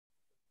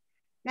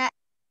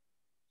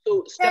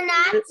So, Stella,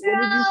 what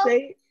did you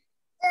say?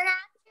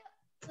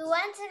 We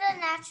went to the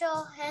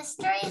natural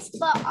histories,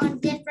 but on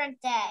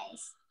different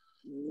days.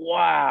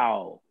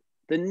 Wow.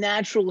 The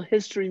Natural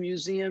History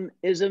Museum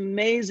is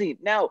amazing.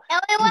 Now,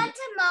 and we went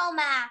to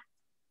MoMA.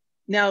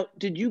 Now,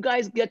 did you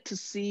guys get to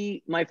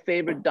see my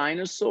favorite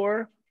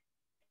dinosaur,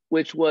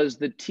 which was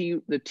the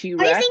T-Rex?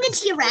 Are you saying the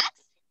T-Rex?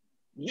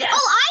 Yes.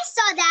 Oh, I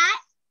saw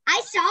that.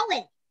 I saw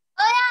it.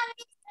 Oh,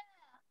 yeah.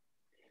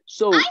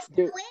 So,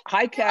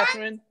 hi,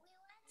 Catherine.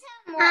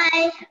 We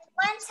went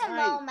to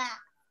MoMA.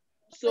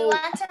 So, we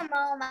went to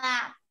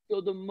MoMA.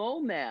 So the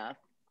MoMath,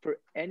 for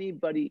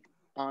anybody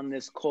on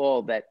this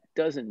call that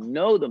doesn't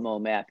know the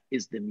MoMath,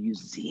 is the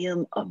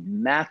Museum of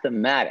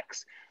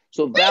Mathematics.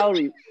 So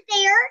Valerie,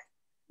 there.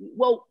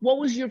 Well, what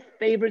was your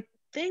favorite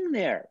thing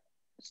there,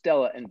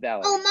 Stella and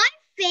Valerie? Oh, my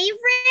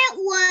favorite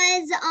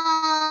was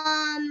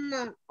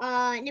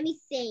let me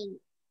think.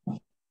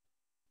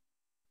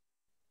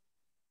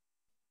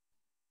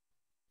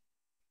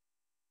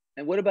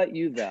 And what about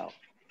you, Val?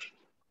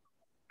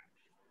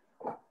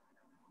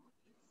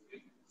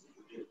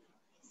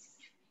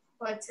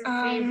 What's your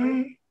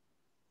favorite?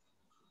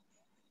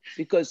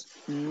 Because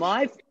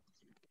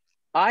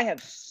I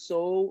have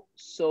so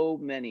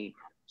many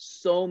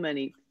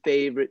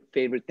favorite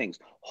things.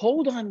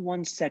 Hold on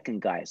one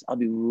second, guys. I'll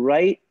be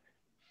right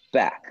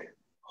back.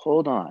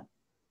 Hold on.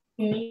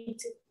 You need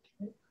to.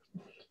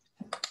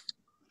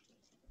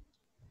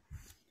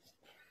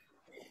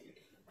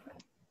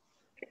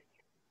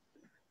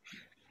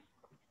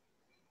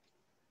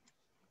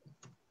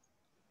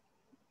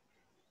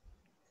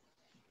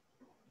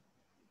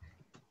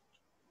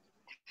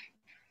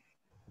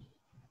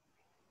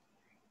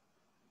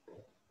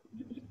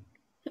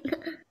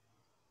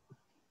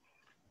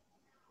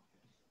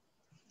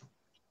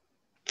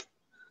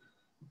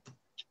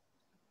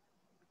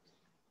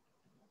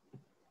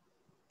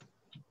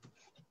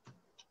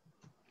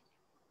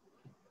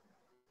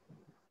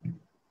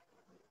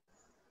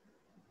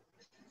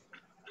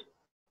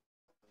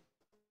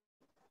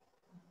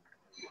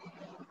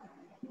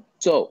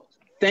 So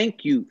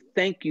thank you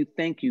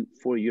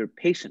for your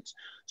patience.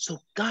 So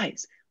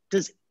guys,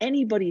 does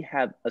anybody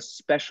have a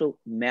special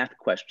math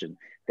question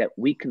that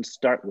we can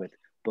start with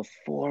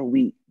before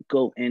we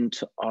go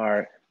into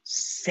our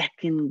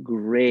second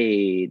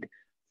grade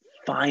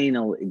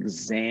final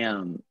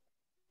exam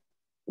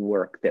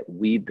work that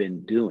we've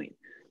been doing?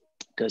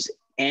 Does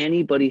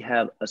anybody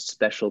have a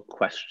special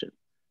question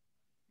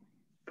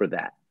for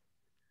that?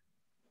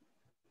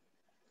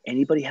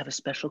 Anybody have a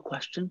special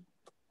question?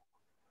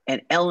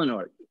 And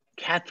Eleanor,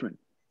 Catherine,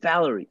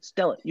 Valerie,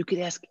 Stella, you could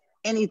ask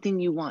anything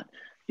you want.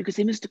 You could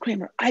say, Mr.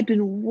 Kramer, I've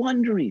been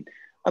wondering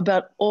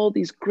about all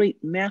these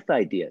great math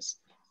ideas.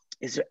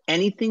 Is there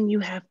anything you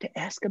have to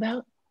ask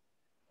about?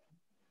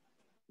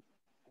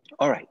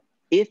 All right,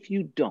 if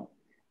you don't,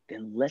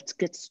 then let's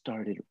get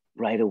started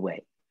right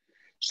away.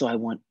 So I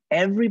want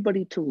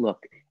everybody to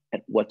look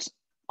at what's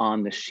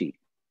on the sheet.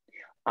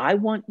 I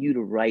want you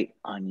to write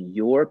on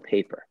your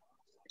paper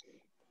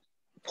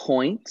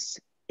points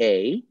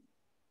A,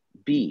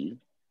 B,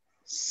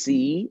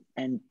 C,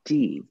 and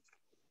D,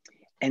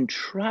 and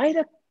try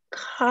to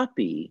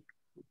copy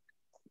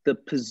the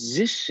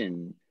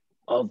position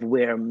of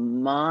where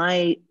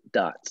my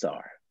dots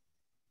are,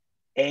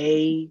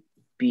 A,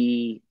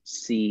 B,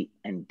 C,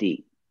 and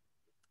D.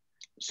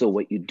 So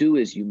what you do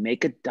is you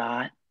make a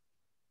dot,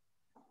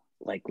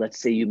 like let's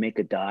say you make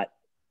a dot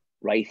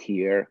right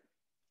here,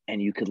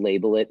 and you could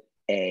label it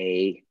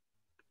A,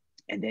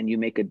 and then you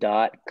make a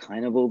dot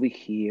kind of over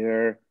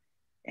here,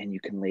 and you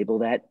can label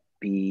that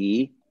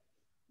B,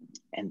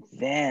 and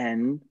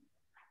then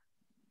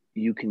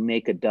you can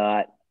make a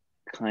dot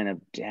kind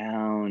of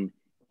down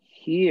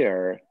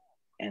here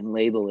and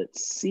label it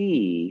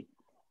C,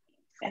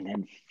 and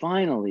then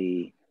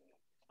finally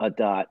a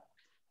dot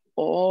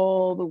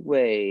all the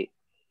way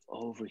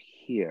over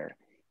here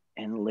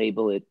and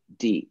label it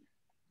D.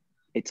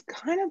 It's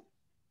kind of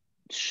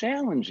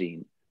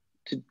challenging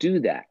to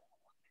do that.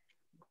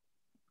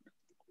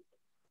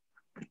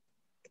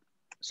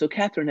 So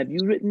Catherine, have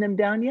you written them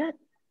down yet?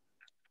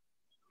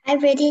 I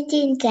written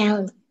it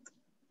down.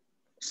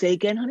 Say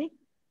again, honey?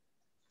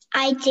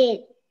 I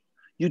did.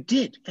 You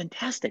did,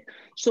 fantastic.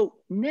 So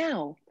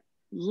now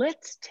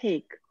let's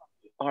take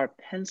our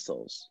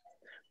pencils.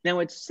 Now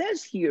it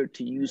says here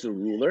to use a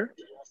ruler,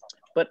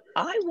 but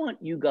I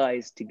want you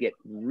guys to get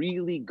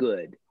really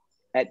good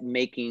at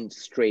making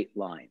straight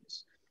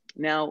lines.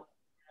 Now,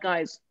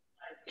 guys,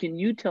 can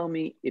you tell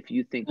me if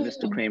you think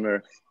Mr.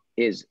 Kramer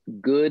is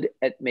good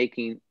at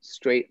making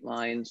straight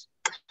lines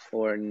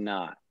or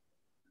not?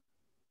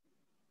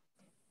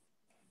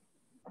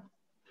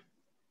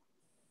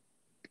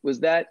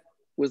 Was that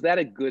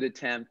a good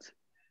attempt?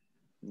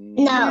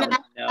 No.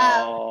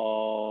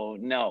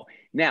 No.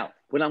 Now,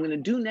 what I'm going to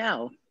do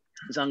now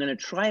is I'm going to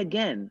try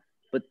again,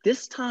 but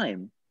this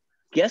time,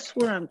 guess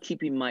where I'm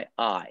keeping my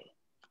eye?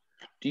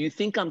 Do you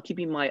think I'm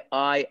keeping my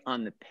eye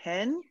on the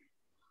pen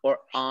or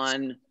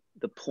on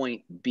the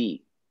point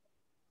B?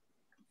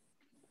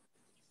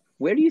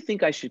 Where do you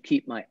think I should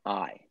keep my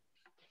eye?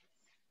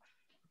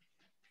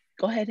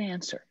 Go ahead and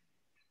answer.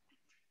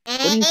 What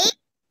do you think?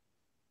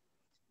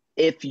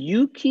 If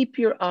you keep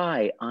your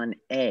eye on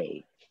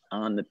A,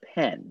 on the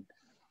pen,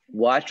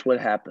 watch what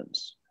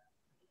happens.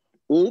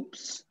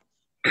 Oops,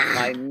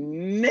 I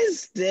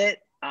missed it.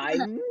 I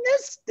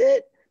missed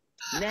it.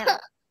 Now,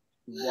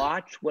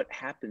 watch what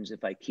happens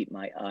if I keep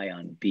my eye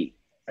on B.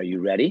 Are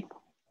you ready?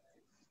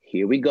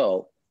 Here we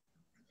go.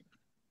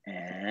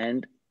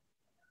 And,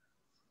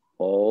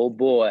 oh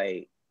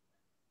boy,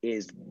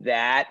 is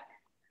that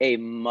a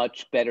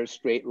much better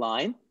straight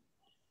line?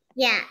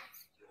 Yeah.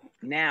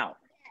 Now,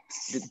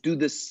 do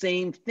the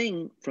same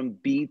thing from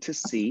B to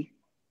C.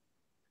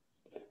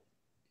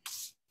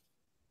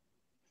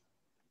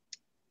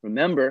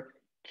 Remember,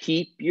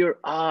 keep your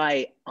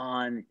eye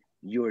on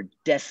your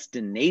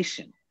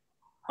destination,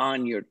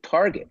 on your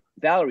target.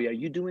 Valerie, are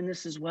you doing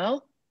this as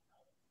well?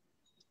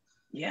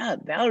 Yeah,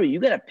 Valerie, you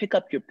got to pick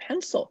up your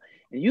pencil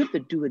and you have to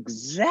do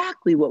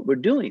exactly what we're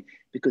doing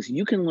because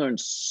you can learn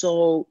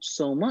so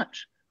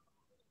much.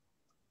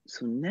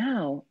 So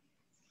now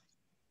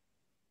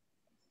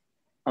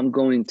I'm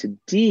going to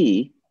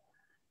D,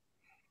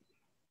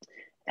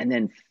 and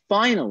then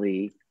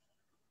finally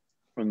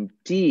from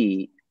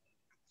D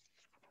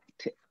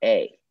to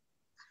A.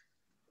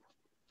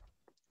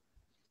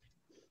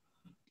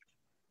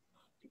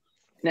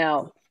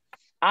 Now,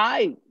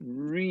 I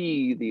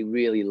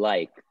really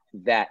like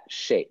that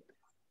shape.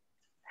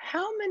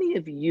 How many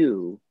of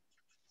you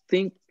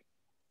think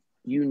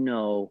you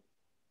know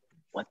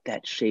what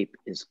that shape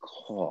is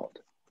called?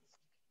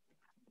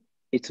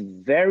 It's a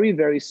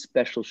very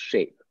special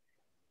shape.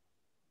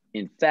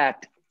 In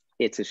fact,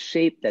 it's a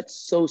shape that's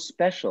so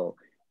special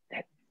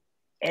that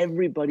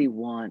everybody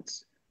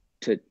wants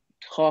to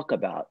talk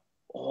about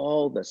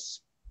all the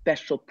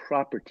special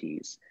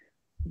properties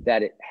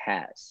that it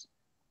has.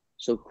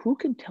 So who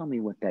can tell me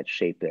what that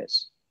shape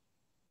is?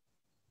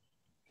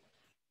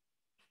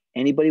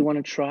 Anybody want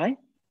to try?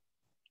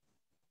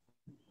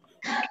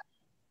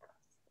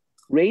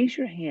 Raise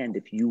your hand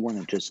if you want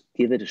to just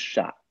give it a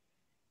shot.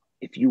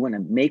 If you want to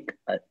make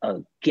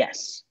a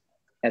guess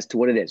as to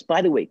what it is.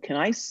 By the way, can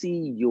I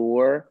see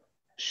your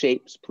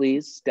shapes,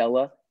 please?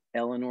 Stella,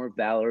 Eleanor,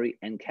 Valerie,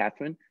 and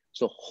Catherine.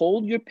 So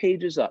hold your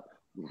pages up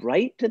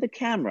right to the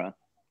camera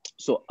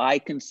so I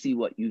can see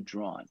what you've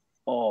drawn.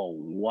 Oh,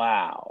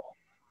 wow.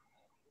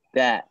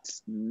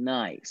 That's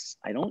nice.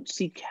 I don't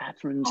see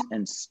Catherine's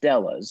and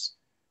Stella's.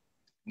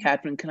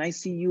 Catherine, can I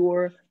see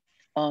your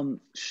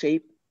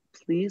shape,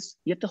 please?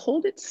 You have to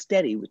hold it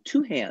steady with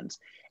two hands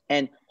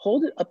and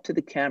hold it up to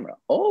the camera.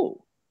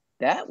 Oh,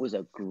 that was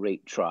a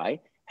great try.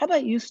 How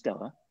about you,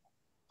 Stella?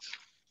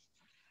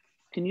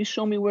 Can you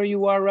show me where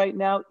you are right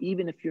now,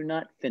 even if you're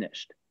not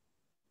finished?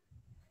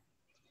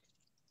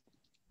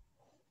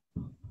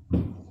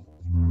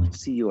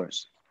 Let's see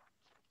yours.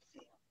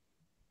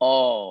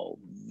 Oh,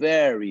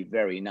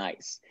 very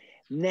nice.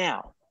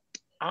 Now,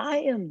 I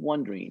am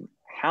wondering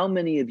how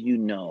many of you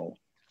know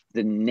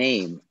the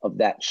name of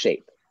that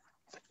shape?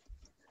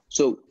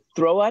 So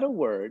throw out a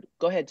word.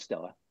 Go ahead,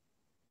 Stella.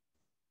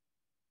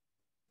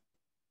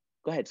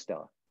 Go ahead,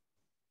 Stella.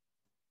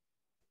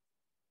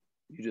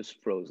 You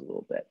just froze a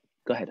little bit.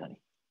 Go ahead, honey.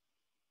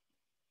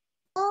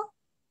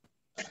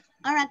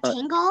 A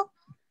rectangle?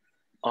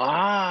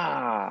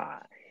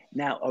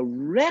 Now a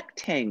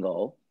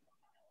rectangle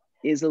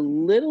is a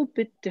little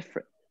bit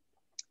different.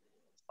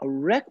 A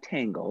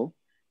rectangle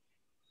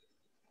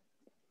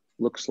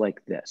looks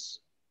like this.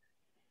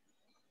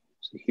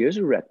 So here's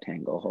a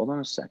rectangle. Hold on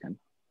a second.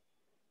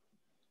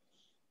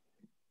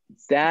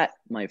 That,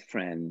 my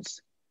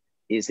friends,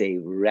 is a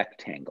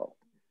rectangle.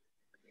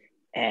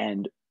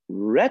 And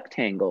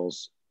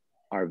rectangles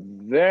are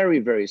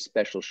very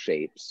special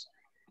shapes.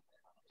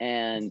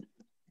 And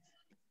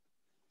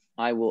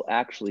I will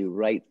actually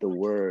write the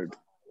word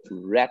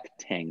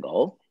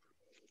rectangle.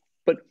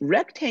 But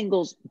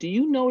rectangles, do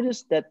you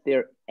notice that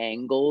their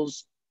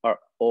angles are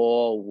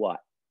all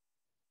what?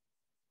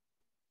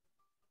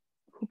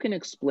 Who can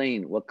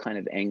explain what kind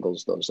of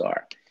angles those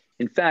are?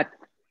 In fact,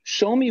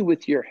 show me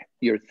with your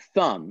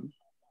thumb.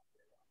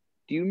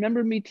 Do you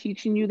remember me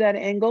teaching you that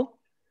angle?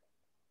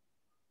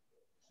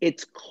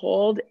 It's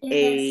called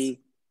a,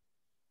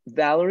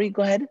 Valerie,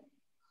 go ahead.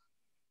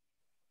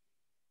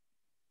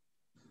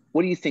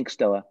 What do you think,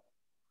 Stella?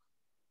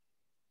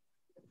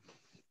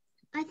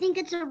 I think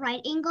it's a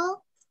right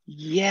angle.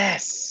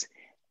 Yes.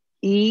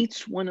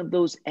 Each one of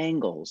those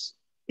angles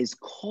is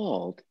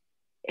called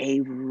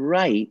a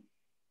right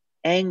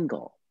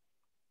angle,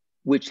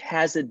 which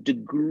has a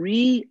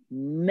degree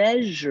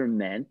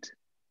measurement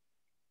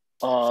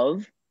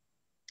of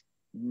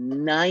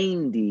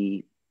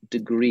 90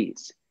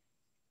 degrees.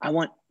 I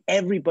want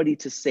everybody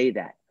to say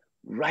that.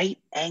 Right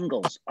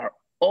angles are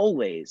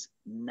always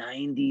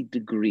 90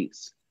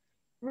 degrees.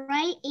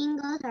 Right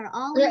angles are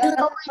always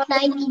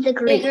 90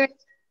 degrees.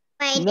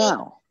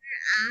 Now,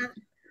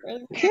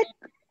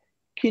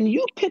 can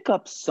you pick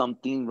up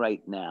something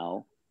right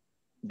now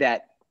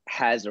that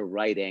has a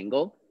right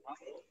angle?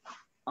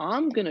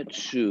 I'm gonna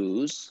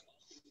choose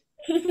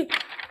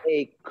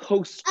a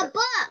coaster. A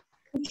book.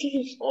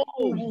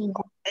 Oh,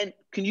 and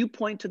Can you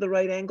point to the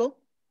right angle?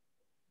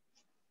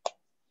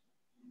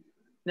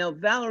 Now,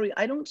 Valerie,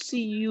 I don't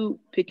see you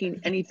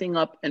picking anything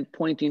up and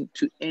pointing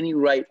to any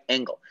right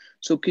angle.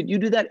 So could you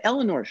do that?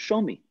 Eleanor,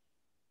 show me.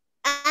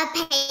 A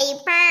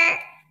paper.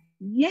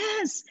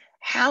 Yes.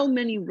 How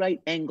many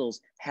right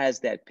angles has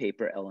that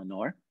paper,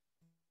 Eleanor?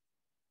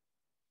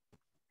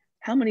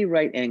 How many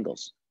right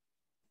angles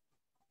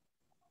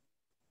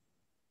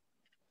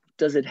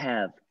does it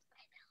have?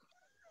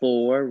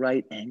 4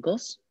 right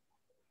angles?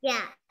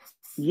 Yeah.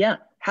 Yeah.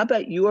 How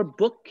about your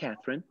book,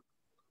 Catherine?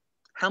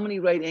 How many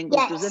right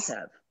angles does it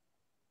have?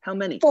 How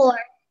many? 4.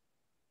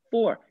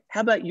 4.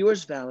 How about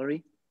yours,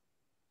 Valerie?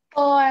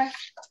 4.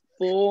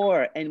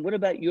 4. And what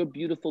about your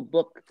beautiful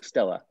book,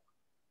 Stella?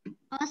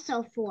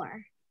 Also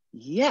 4.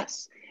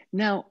 Yes.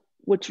 Now,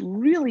 what's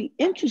really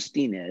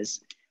interesting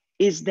is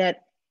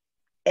that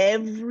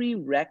every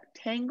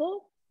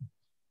rectangle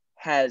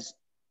has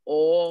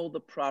all the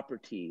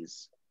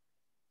properties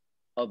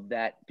of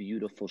that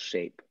beautiful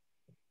shape.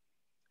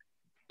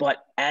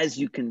 But as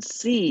you can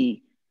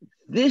see,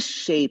 this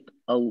shape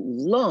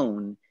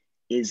alone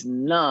is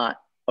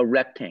not a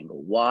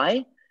rectangle.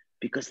 Why?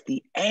 Because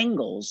the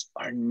angles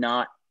are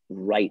not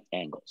right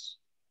angles.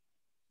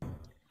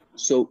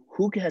 So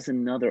who has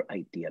another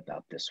idea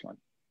about this one?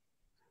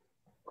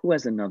 Who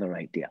has another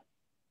idea?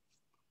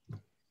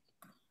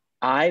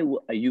 Are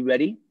you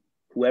ready?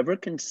 Whoever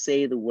can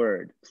say the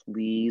word,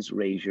 please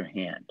raise your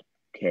hand.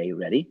 Okay,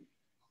 ready?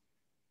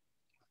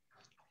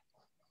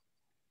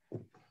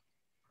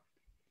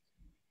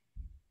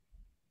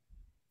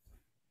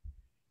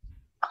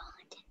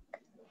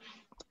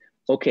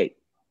 Okay,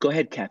 go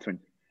ahead, Catherine.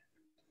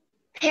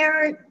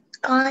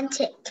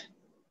 Paragontic.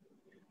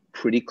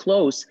 Pretty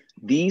close.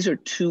 These are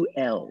 2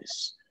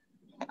 L's.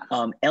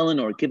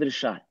 Eleanor, give it a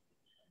shot.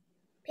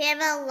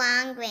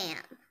 Parallelogram.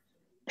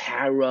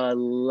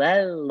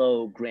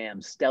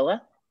 Parallelogram.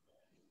 Stella?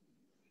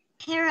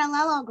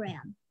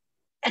 Parallelogram.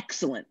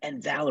 Excellent.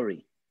 And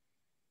Valerie?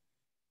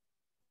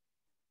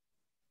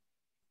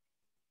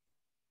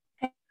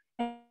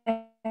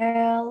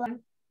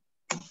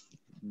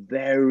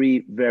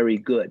 Very, very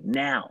good.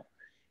 Now,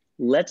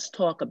 let's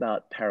talk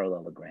about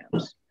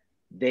parallelograms.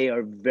 They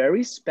are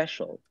very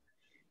special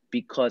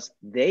because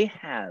they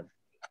have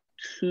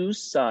 2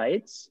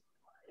 sides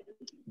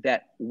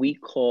that we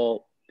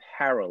call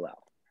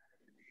parallel.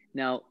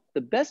 Now,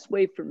 the best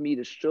way for me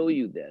to show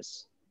you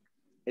this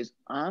is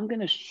I'm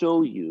going to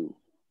show you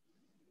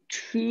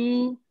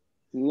 2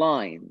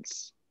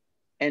 lines.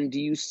 And do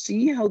you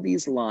see how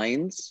these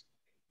lines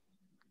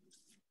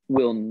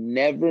will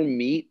never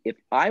meet? If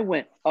I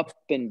went up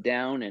and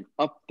down,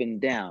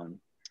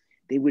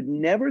 they would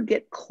never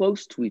get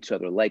close to each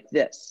other like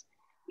this.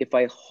 If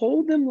I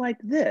hold them like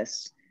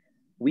this,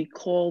 we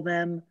call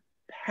them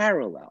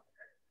parallel.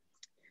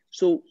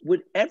 So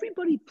would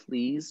everybody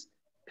please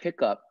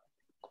pick up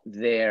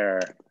their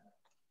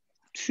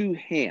 2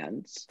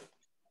 hands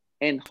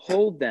and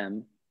hold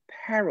them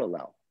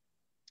parallel?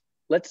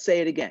 Let's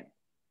say it again.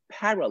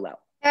 Parallel.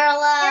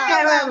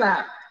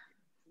 Parallel.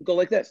 Go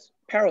like this.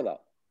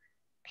 Parallel.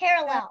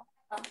 Parallel.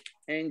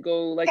 And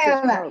go like this.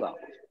 Parallel.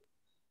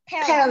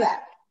 Parallel.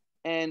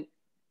 And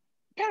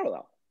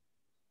parallel.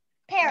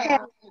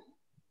 Parallel.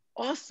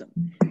 Awesome.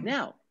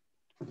 Now,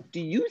 do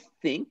you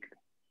think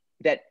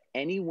that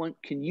anyone,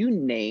 can you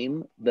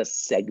name the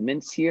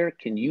segments here?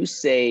 Can you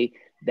say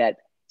that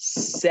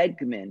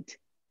segment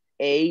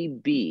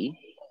AB,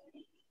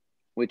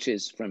 which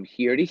is from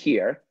here to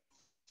here,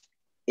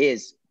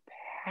 is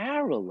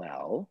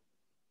parallel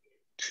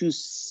to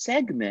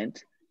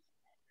segment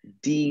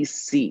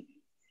DC?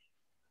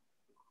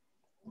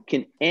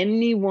 Can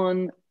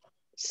anyone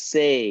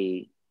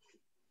say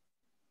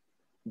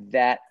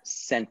that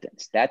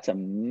sentence? That's a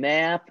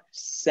math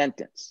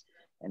sentence.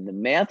 And the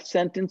math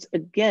sentence,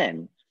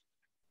 again,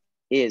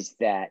 is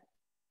that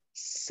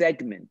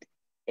segment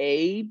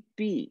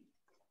AB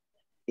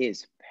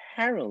is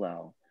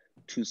parallel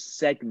to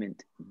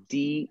segment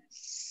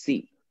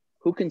DC.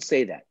 Who can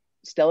say that?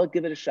 Stella,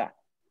 give it a shot.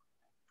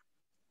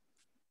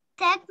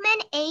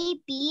 Segment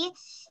AB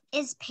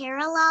is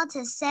parallel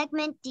to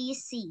segment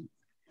DC.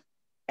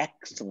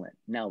 Excellent.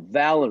 Now,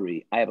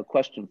 Valerie, I have a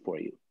question for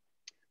you.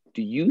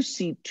 Do you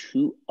see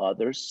 2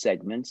 other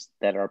segments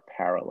that are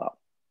parallel?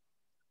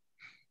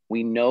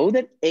 We know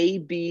that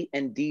AB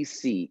and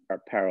DC are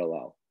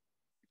parallel.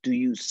 Do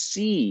you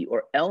see,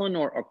 or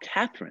Eleanor or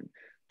Catherine,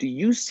 do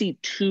you see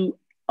 2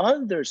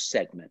 other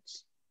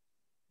segments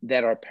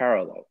that are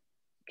parallel?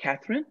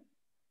 Catherine?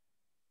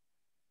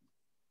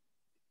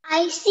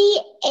 I see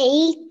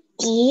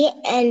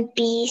AD and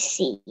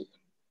BC.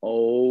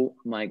 Oh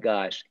my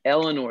gosh.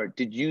 Eleanor,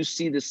 did you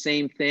see the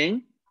same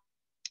thing?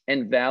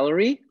 And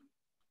Valerie?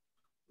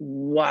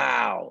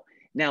 Wow.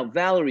 Now,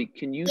 Valerie,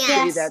 can you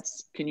say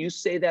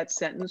that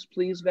sentence,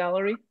 please,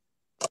 Valerie?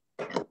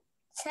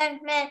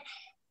 Segment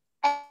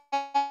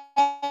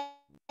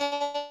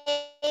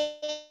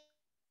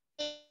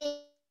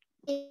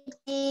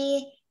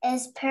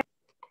is parallel.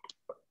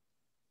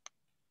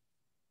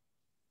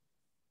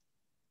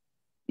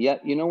 Yeah,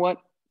 you know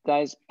what,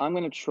 guys? I'm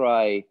going to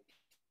try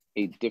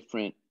a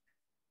different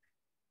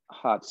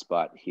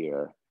hotspot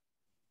here.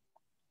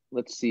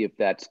 Let's see if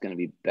that's going to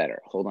be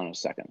better. Hold on a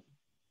second.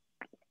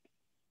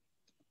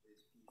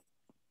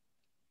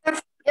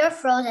 You're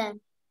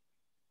frozen.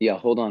 Yeah,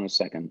 hold on a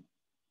second.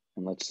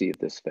 And let's see if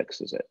this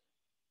fixes it.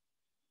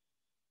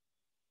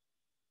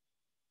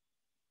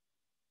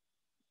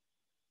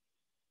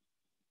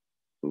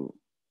 Ooh,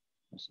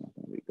 that's not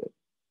going to be good.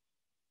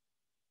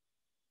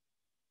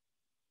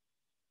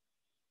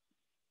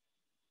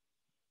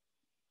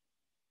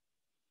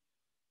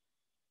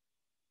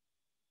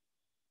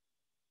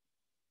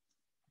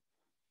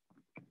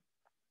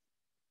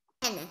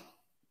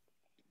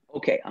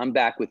 Okay, I'm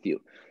back with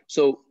you.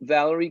 So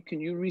Valerie, can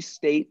you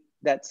restate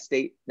that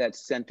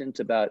sentence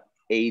about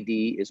AD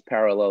is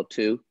parallel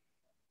to?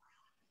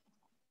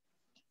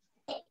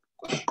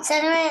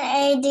 Segment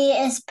AD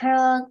is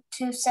parallel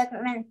to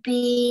segment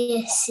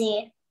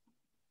BC.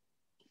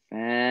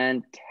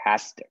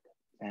 Fantastic,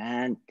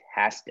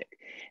 fantastic.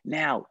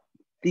 Now,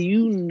 do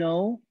you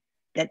know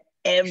that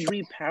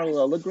every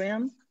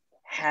parallelogram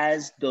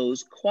has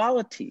those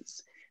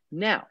qualities?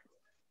 Now,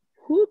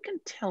 who can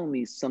tell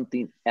me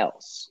something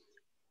else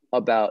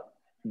about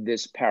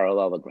this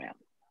parallelogram?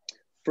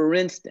 For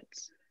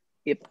instance,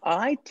 if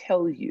I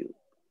tell you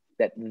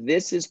that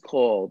this is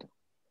called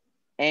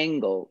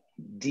angle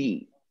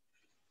D,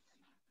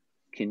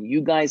 can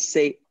you guys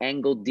say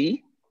angle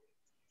D?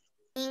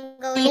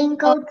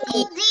 Angle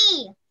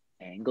D.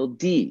 Angle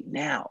D.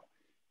 Now,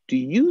 do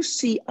you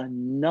see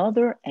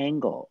another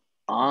angle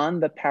on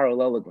the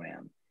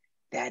parallelogram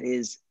that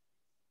is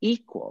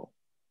equal,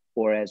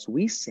 or as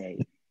we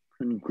say,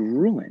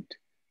 congruent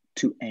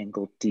to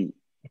angle D?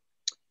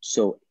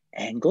 So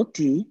angle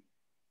D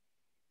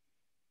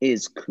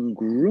is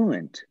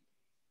congruent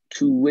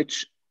to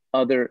which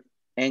other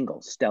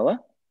angle? Stella?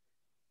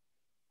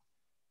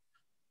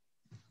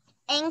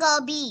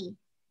 Angle B.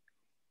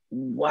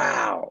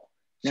 Wow.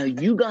 Now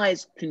you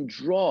guys can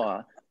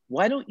draw.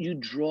 Why don't you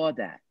draw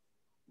that?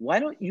 Why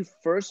don't you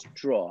first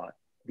draw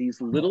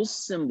these little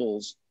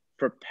symbols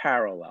for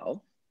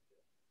parallel?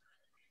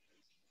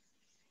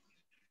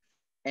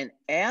 And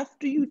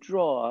after you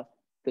draw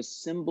the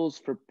symbols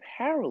for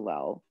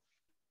parallel,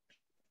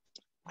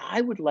 I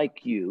would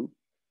like you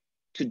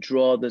to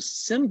draw the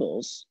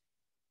symbols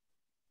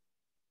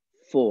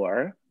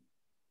for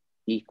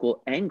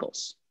equal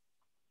angles.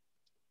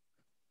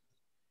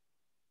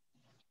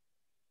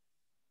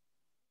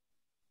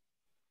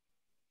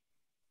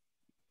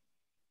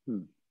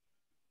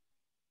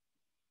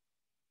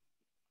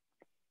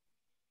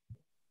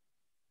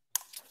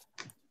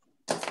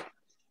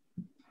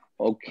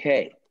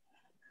 Okay,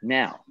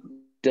 now,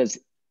 does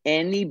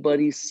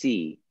anybody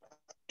see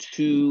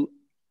two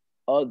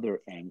other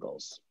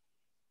angles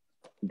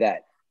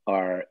that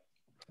are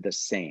the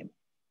same?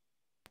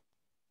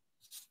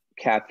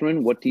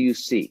 Catherine, what do you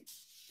see?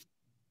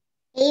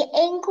 A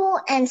angle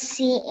and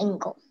C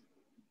angle.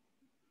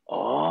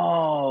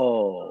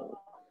 Oh,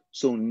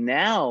 so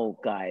now,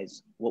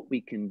 guys, what we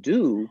can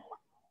do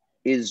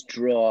is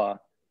draw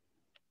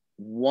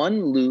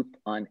one loop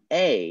on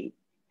A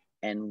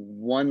and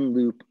one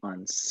loop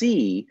on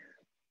C,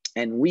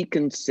 and we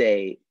can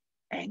say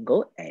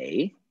angle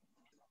A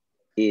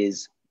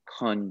is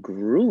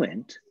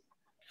congruent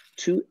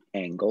to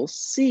angle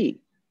C.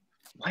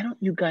 Why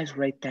don't you guys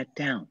write that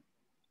down?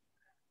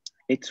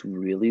 It's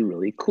really,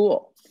 really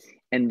cool.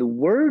 And the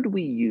word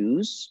we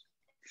use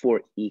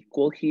for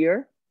equal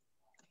here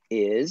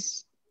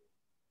is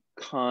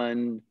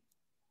congruent.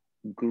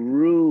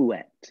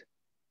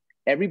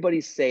 Everybody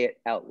say it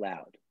out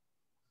loud.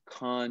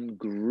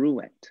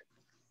 Congruent.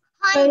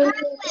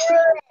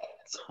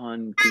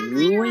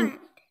 Congruent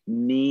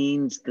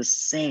means the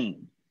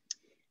same.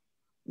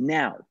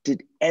 Now,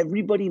 did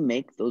everybody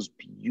make those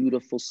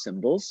beautiful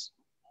symbols?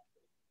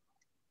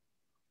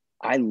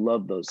 I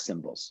love those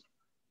symbols.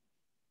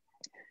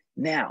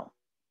 Now,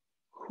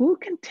 who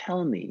can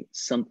tell me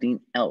something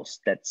else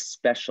that's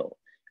special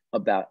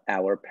about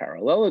our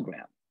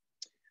parallelogram?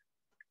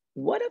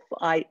 What if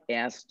I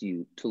asked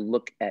you to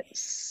look at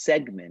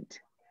segment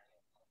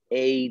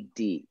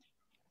AD?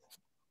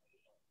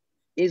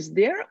 Is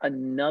there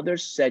another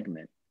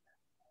segment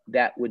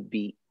that would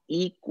be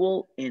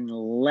equal in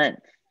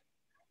length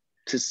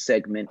to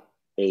segment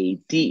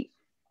AD?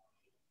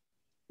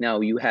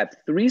 Now you have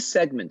three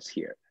segments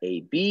here,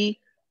 AB,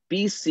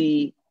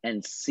 BC,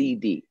 and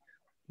CD.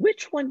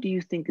 Which one do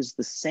you think is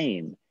the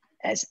same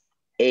as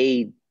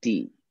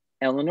AD?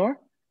 Eleanor?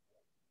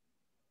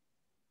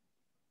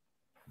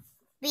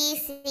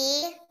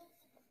 BC.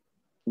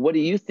 What do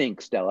you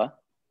think, Stella?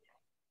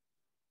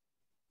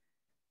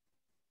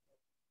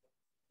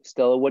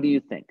 Stella, what do you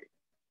think?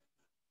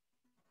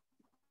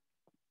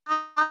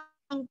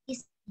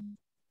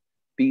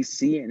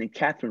 BC, and then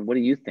Catherine, what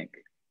do you think?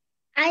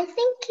 I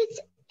think it's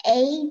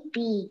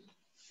AB.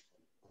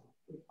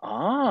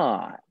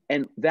 Ah,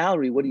 and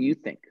Valerie, what do you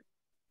think?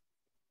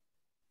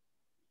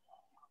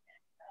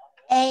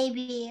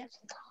 AB.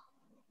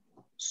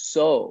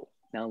 So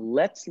now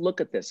let's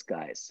look at this,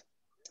 guys.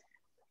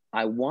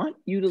 I want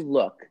you to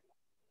look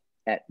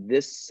at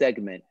this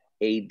segment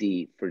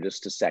AD for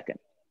just a second,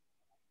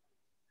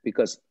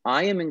 because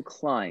I am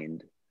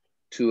inclined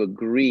to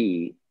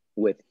agree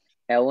with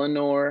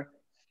Eleanor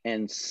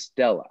and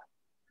Stella.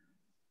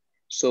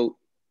 So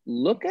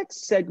look at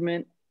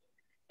segment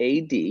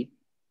AD,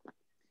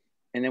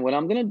 and then what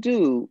I'm gonna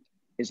do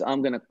is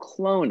I'm gonna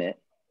clone it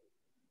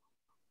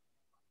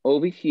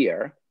over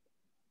here,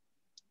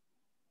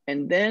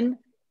 and then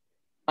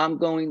I'm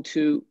going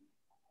to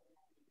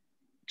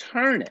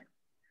turn it.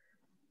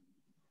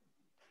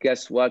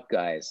 Guess what,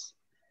 guys?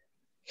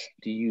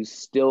 Do you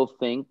still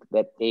think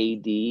that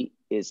AD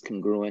is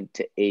congruent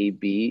to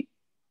AB,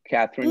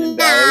 Catherine and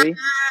Valerie?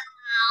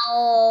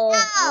 No.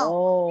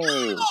 Oh,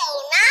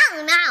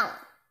 No.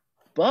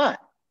 but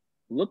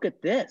look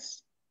at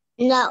this.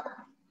 No.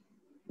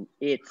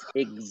 It's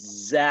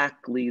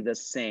exactly the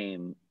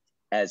same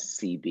as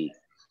CB.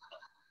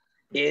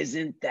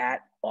 Isn't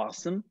that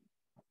awesome?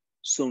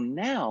 So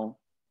now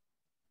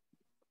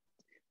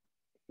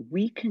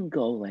we can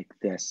go like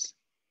this,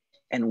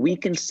 and we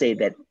can say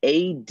that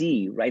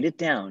AD, write it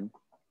down,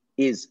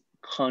 is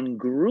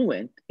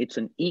congruent. It's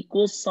an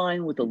equal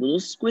sign with a little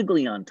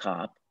squiggly on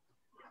top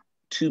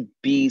to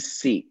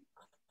BC.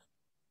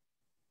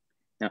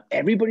 Now,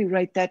 everybody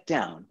write that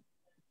down.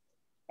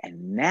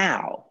 And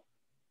now,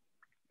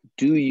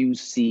 do you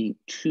see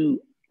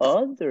two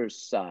other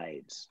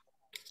sides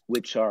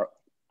which are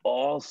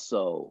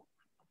also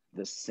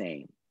the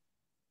same?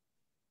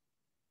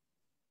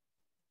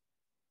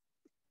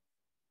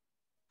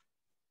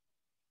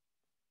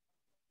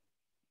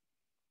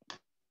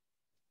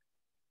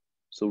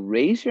 So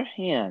raise your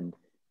hand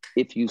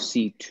if you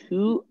see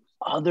two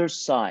other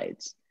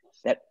sides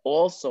that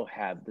also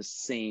have the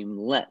same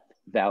length.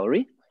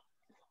 Valerie?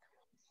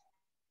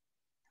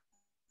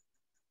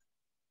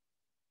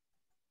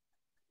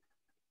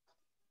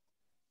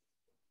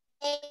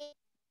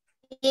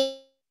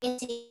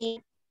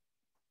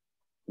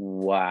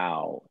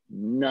 Wow,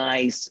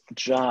 nice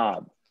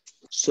job.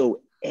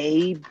 So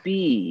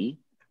AB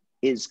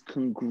is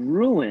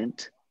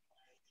congruent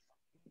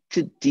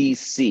to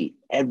DC.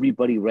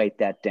 Everybody write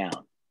that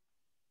down.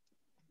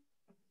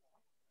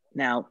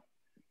 Now,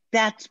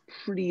 that's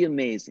pretty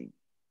amazing.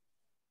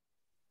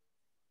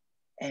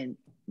 And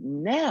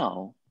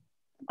now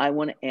I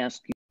want to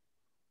ask you,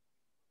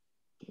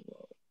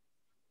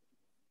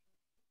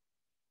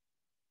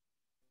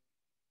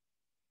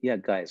 yeah,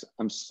 guys,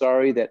 I'm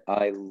sorry that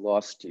I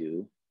lost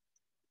you.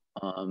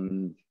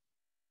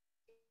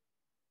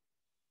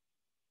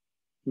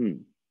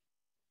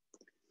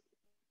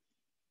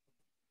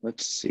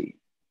 Let's see.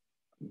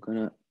 I'm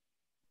gonna.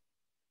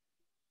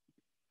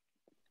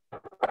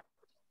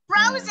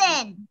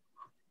 Frozen.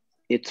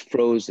 It's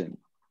frozen.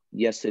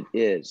 Yes, it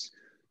is.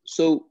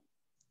 So,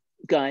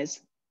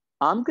 guys,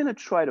 I'm gonna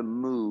try to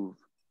move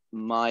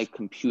my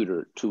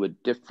computer to a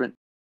different